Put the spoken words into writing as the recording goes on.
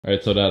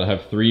Alright, so Dad, I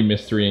have 3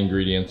 mystery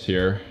ingredients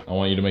here. I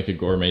want you to make a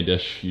gourmet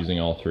dish using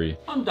all 3.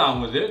 I'm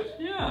down with it.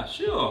 Yeah,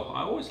 sure.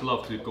 I always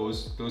love to go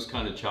those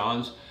kind of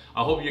challenge.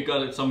 I hope you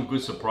got some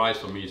good surprise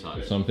for me,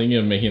 son. So I'm thinking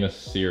of making a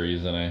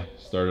series, and I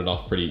started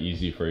off pretty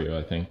easy for you,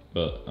 I think.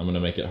 But I'm gonna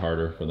make it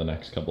harder for the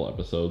next couple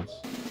episodes.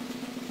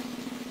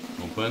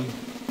 Open.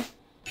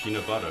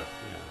 Peanut butter.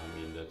 Yeah, I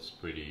mean, that's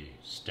pretty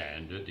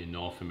standard in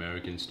North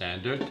American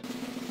standard.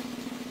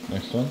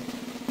 Next one.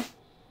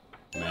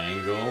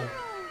 Mango.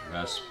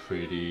 That's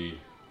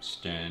pretty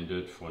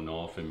standard for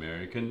North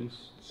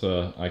Americans. It's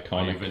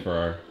iconic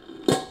for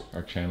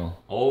our channel.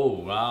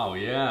 Oh wow,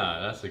 yeah,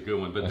 that's a good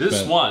one. But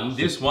this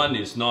one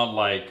is not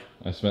like.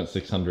 I spent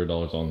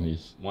 $600 on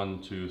these.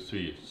 1, 2,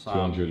 3.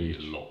 200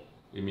 each.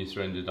 It means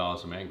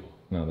 $300 a mango.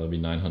 No, that'll be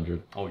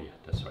 900. Oh yeah,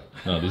 that's right.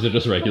 No, these are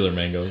just regular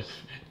mangoes.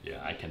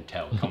 Yeah, I can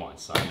tell. Come on,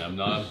 son. I'm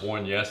not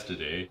born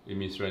yesterday. It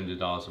means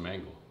 $300 a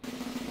mango.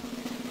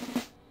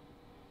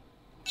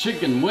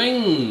 Chicken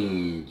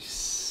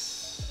wings.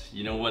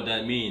 You know what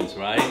that means,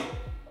 right?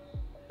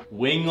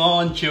 Wing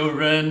on,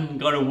 children.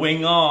 Gotta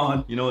wing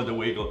on. You know the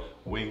way you go,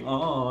 wing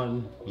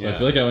on. So yeah. I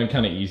feel like I went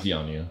kind of easy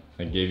on you.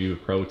 I gave you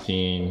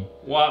protein.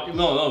 Well,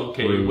 no,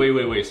 okay.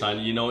 Fruit. Wait,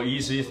 son. You know,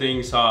 easy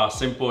things are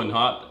simple and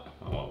hard.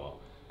 Oh, well.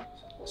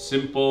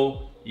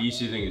 Simple,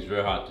 easy thing is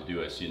very hard to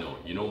do, as you know.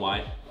 You know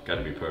why?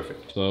 Gotta be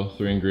perfect. So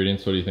 3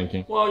 ingredients, what are you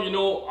thinking? Well, you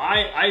know,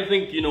 I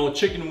think, you know,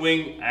 chicken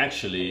wing,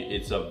 actually,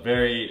 it's a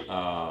very,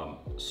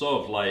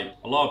 sort of like,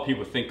 a lot of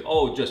people think,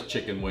 oh, just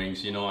chicken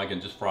wings, you know, I can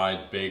just fry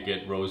it, bake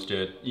it, roast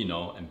it, you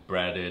know, and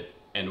bread it,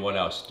 and what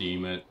else,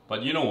 steam it.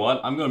 But you know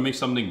what? I'm gonna make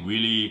something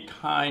really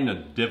kind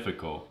of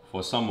difficult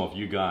for some of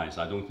you guys.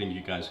 I don't think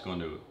you guys are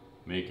gonna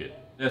make it.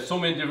 There's so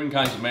many different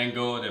kinds of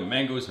mango. There are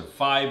mangoes with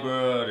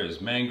fiber,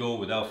 there's mango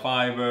without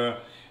fiber,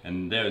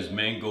 and there's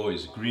mango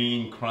is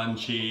green,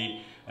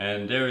 crunchy,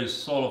 and there is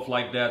sort of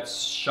like that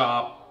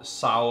sharp,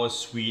 sour,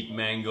 sweet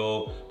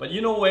mango. But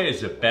you know where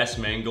is the best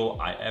mango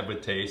I ever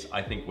taste?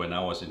 I think when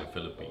I was in the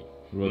Philippines.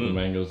 What about the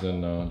mangoes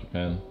in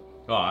Japan?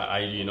 Oh,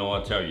 you know,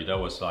 I'll tell you, that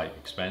was like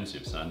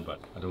expensive, son, but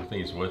I don't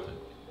think it's worth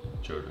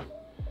it, children.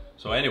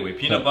 So anyway,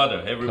 peanut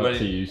butter, everybody.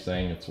 Cut to you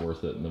saying it's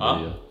worth it in the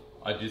video.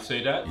 I did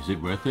say that. Is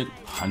it worth it?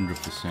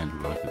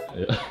 100% worth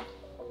it. Yeah.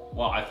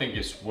 Well, I think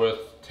it's worth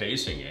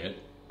tasting it,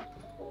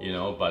 you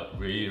know, but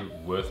really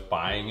worth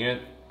buying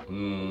it?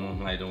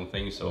 I don't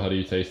think so. How do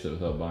you taste it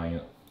without buying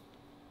it?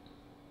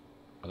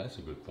 Well, that's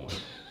a good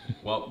point.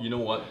 Well, you know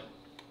what?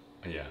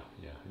 Yeah,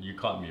 you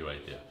caught me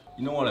right there.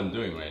 You know what I'm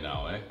doing right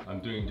now, eh? I'm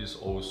doing this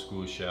old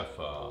school chef.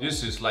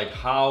 This is like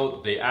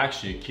how they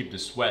actually keep the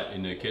sweat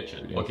in the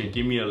kitchen. Okay,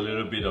 give me a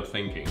little bit of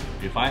thinking.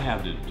 If I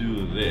have to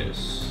do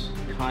this,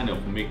 kind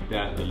of make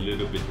that a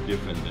little bit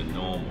different than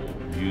normal.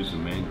 Use the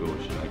mango.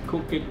 Should I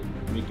cook it?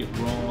 Make it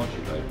raw?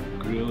 Should I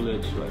grill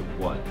it? Should I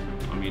what?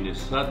 I mean, it's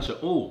such a...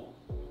 Oh!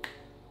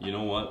 You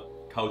know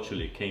what?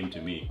 Culturally came to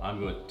me. I'm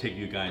gonna take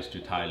you guys to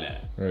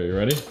Thailand. Alright, you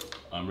ready?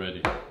 I'm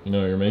ready. You know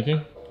what you're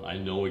making? I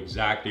know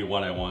exactly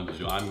what I want to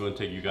do. I'm going to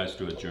take you guys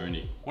through a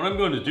journey. What I'm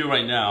going to do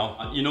right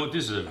now, you know,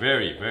 this is a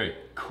very, very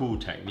cool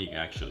technique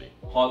actually.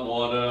 Hot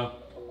water.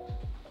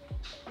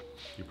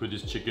 You put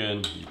this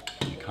chicken,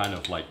 you kind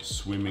of like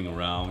swimming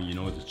around. You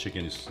know, the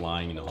chicken is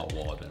flying in the hot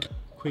water.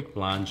 Quick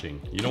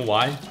blanching. You know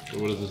why?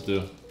 What does this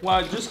do?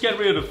 Well, just get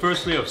rid of the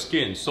first layer of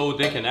skin so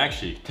they can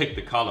actually take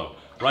the color.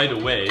 Right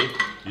away,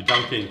 you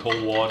dunk it in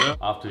cold water.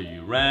 After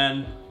you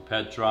ran,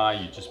 pat dry,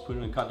 you just put it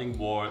on a cutting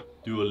board.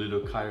 Do a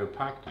little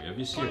chiropractor. Have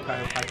you seen a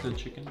chiropractor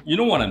chicken? You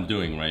know what I'm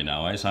doing right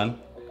now, right, son?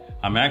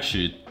 I'm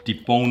actually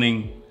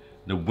deboning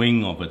the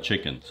wing of a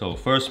chicken. So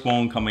first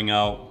bone coming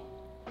out,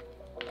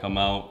 come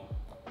out.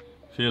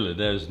 Feel it,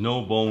 there's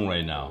no bone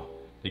right now.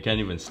 They can't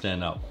even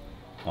stand up.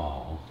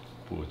 Oh,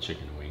 poor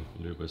chicken wing.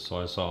 A little bit of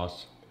soy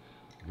sauce.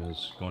 I'm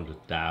just going to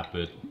dab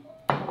it.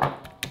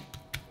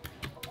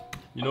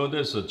 You know,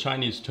 there's a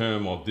Chinese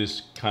term of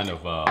this kind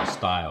of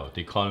style.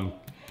 They call them,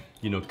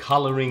 you know,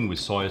 coloring with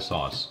soy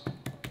sauce.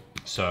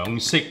 So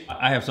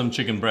I have some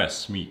chicken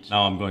breast meat.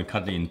 Now I'm going to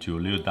cut it into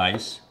little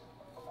dice.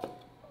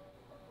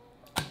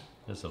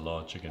 That's a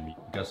lot of chicken meat.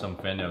 Got some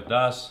fennel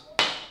dust.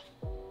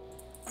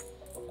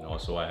 And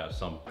also I have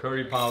some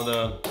curry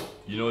powder.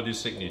 You know this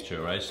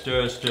signature, right?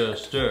 Stir, stir,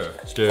 stir.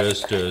 Stir,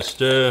 stir,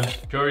 stir.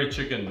 Curry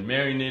chicken,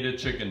 marinated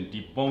chicken,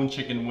 deboned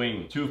chicken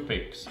wing,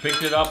 toothpicks.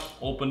 Pick it up,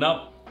 open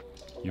up.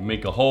 You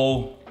make a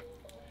hole.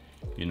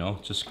 You know,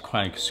 just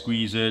kind of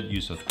squeeze it,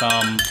 use a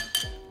thumb,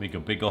 make a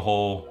bigger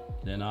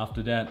hole. Then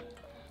after that,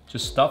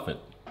 just stuff it.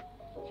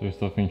 So you're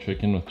stuffing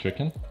chicken with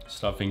chicken?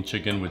 Stuffing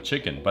chicken with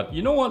chicken. But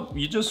you know what?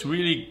 You just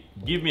really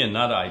give me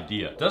another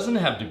idea. It doesn't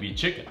have to be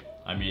chicken.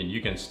 I mean,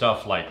 you can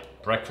stuff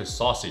like breakfast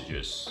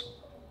sausages.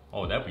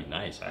 Oh, that'd be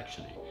nice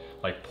actually.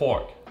 Like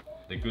pork.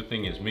 The good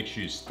thing is make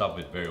sure you stuff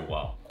it very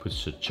well. Put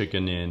the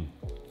chicken in.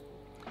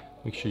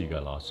 Make sure you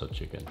got lots of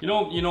chicken. You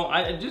know,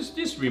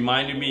 this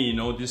reminded me, you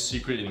know, these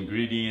secret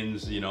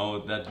ingredients, you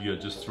know, that you're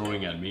just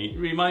throwing at me. It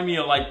reminded me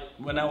of like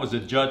when I was a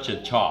judge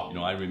at CHOP. You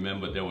know, I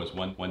remember there was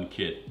one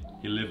kid.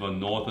 He lived in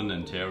Northern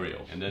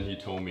Ontario. And then he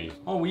told me,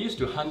 oh, we used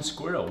to hunt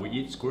squirrel. We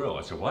eat squirrel.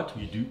 I said, what?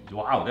 You do?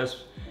 Wow,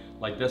 that's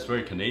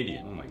very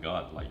Canadian. Oh my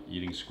God, like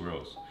eating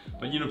squirrels.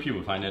 But you know,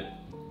 people find it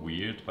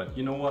weird. But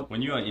you know what?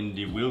 When you are in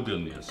the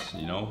wilderness,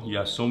 you know, you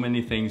have so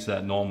many things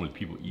that normally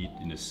people eat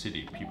in the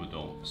city. People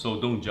don't. So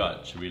don't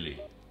judge, really.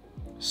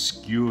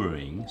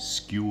 Skewering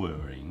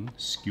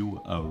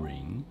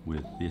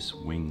with this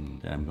wing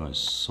that I'm going to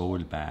sew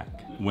it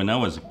back. When I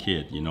was a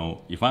kid, you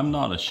know, if I'm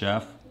not a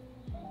chef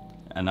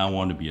and I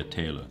want to be a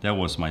tailor, that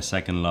was my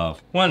second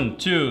love. 1,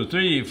 2,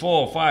 3,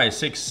 4, 5,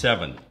 6,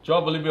 7.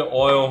 Drop a little bit of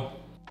oil,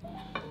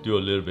 do a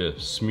little bit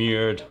of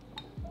smeared.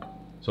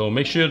 So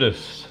make sure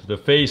the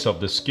face of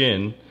the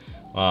skin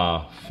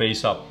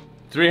face up.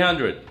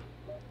 300.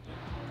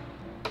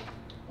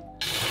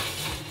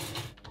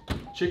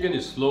 Chicken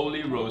is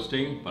slowly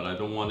roasting, but I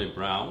don't want it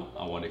brown,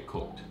 I want it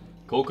cooked.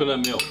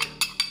 Coconut milk.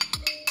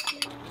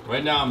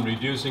 Right now I'm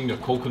reducing the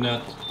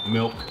coconut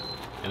milk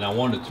and I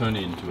want to turn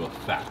it into a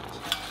fat.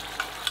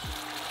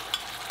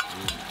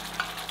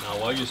 Now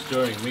while you're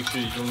stirring, make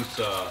sure you don't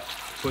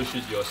push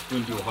it your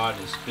spoon too hard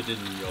and spit it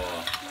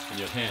in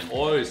your hand.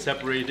 Oil is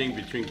separating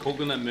between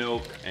coconut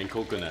milk and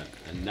coconut,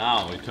 and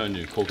now it turned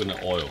into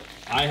coconut oil.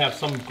 I have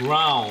some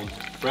ground,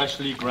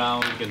 freshly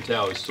ground, you can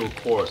tell it's so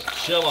coarse.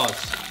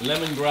 Shallots,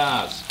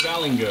 lemongrass,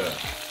 galangal,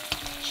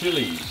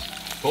 chilies,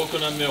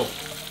 coconut milk.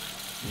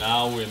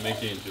 Now we're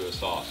making it into a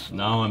sauce.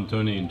 Now I'm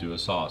turning it into a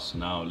sauce.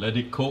 Now let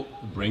it cook,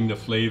 bring the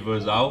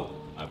flavors out.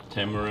 I have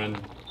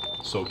tamarind,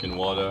 soak in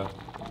water.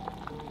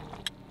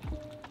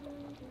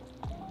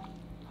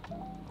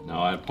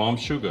 Now I have palm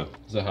sugar.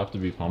 Does it have to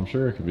be palm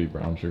sugar or it could be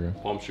brown sugar?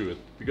 Palm sugar.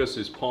 Because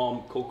it's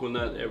palm,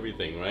 coconut,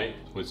 everything, right?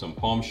 With some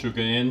palm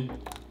sugar in,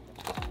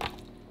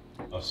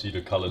 I'll see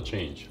the color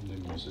change. Let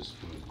me use this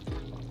spoon.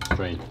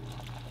 Strain.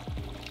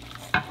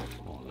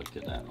 Oh, look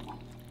at that.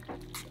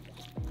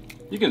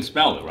 You can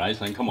smell it, right?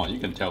 Son? Come on, you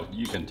can tell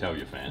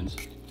your fans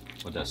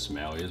what that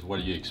smell is.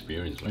 What do you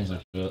experience right now?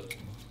 Shit.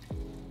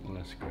 Oh,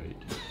 that's great.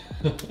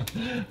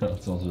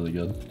 That smells really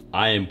good.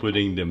 I am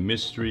putting the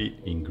mystery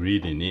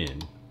ingredient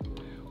in.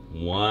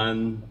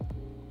 1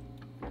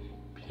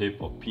 pip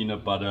of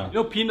peanut butter.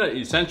 You know, peanut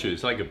essentially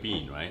is like a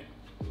bean, right?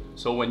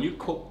 So when you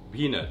cook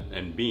peanut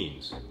and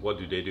beans, what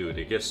do?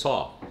 They get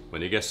soft. When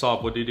they get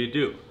soft, what do?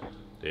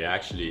 They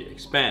actually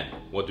expand.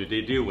 What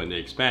do when they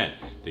expand?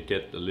 They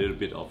get a little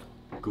bit of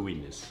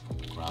gooiness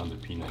around the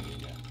peanut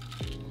again.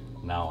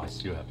 Now I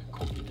still have to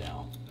cook it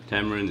down.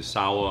 Tamarind is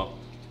sour.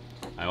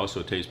 I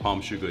also taste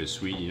palm sugar is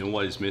sweet. You know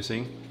what is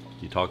missing?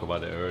 You talked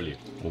about it earlier.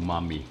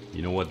 Umami.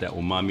 You know what that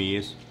umami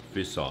is?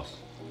 Fish sauce.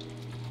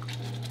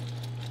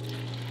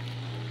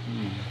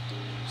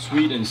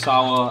 Sweet and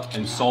sour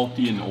and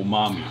salty and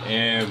umami.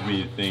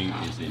 Everything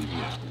is in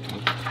here.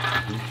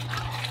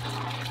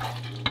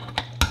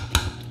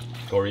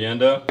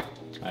 Coriander.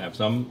 I have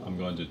some. I'm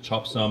going to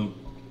chop some.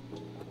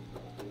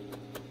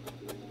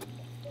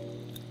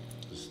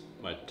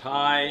 My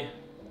Thai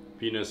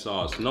peanut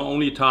sauce. Not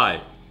only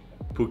Thai,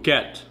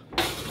 Phuket.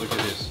 Look at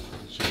this.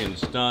 Chicken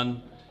is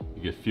done.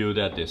 You can feel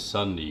that they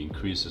suddenly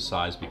increase the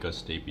size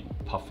because they've been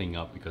puffing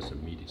up because the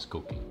meat is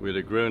cooking. We're at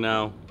the grill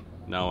now.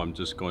 Now I'm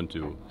just going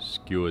to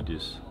skewer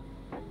this.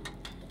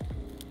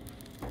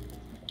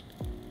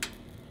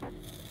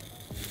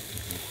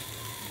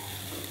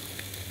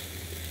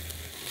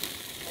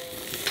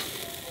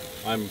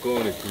 I'm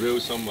going to grill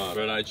some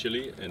red-eye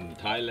chili in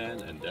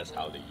Thailand, and that's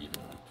how they eat it.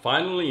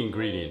 Final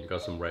ingredient,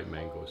 got some ripe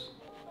mangoes.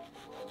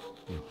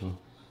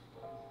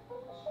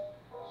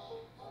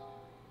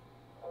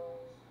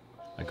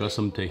 I got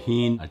some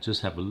tahini. I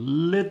just have a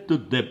little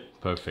dip.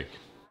 Perfect.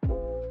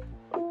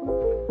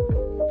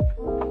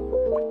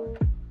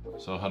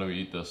 So how do we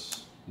eat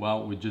this?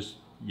 Well, we just,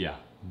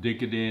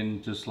 dig it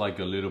in just like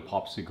a little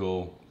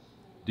popsicle.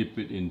 Dip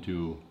it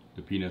into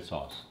the peanut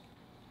sauce.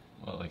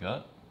 What, like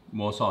that?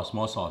 More sauce,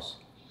 more sauce.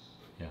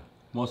 Yeah,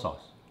 more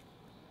sauce.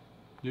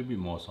 A little bit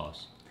more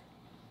sauce.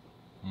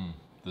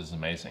 This is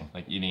amazing.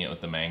 Like eating it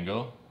with the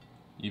mango,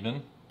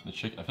 even. I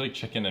feel like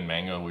chicken and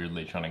mango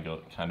weirdly kind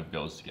of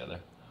goes together.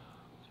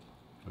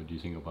 What do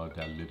you think about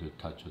that little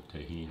touch of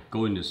tahini?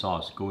 Go in the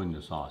sauce,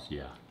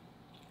 yeah.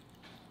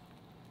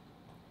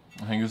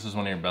 I think this is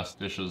one of your best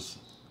dishes.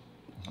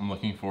 I'm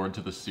looking forward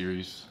to the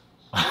series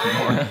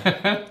more.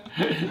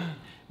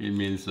 It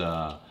means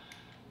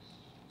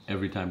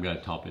every time you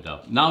gotta top it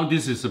up. Now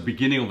this is the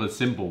beginning of a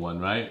simple one,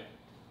 right?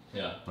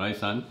 Yeah. Right,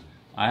 son?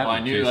 I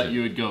knew that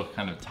you would go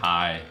kind of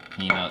Thai,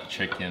 peanut,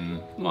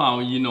 chicken.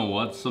 Well, you know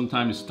what?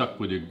 Sometimes you're stuck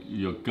with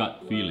your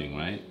gut feeling,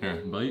 right?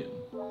 Here, bite.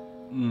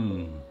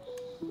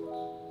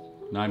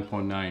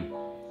 9.9.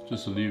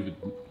 Just a little bit.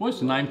 What's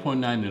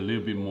 9.9 a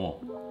little bit more?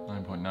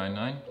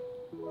 9.99.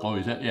 Oh,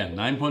 is that? Yeah,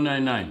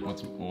 9.99.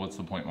 What's the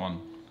 0.1? I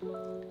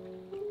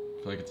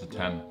feel like it's a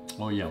 10.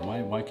 Oh yeah,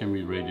 why can't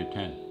we rate it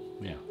 10?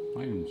 Yeah,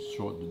 I can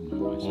shorten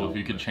myself. Well, if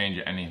you could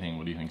change anything,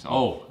 what do you think's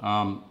off?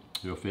 Oh,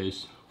 your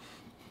face.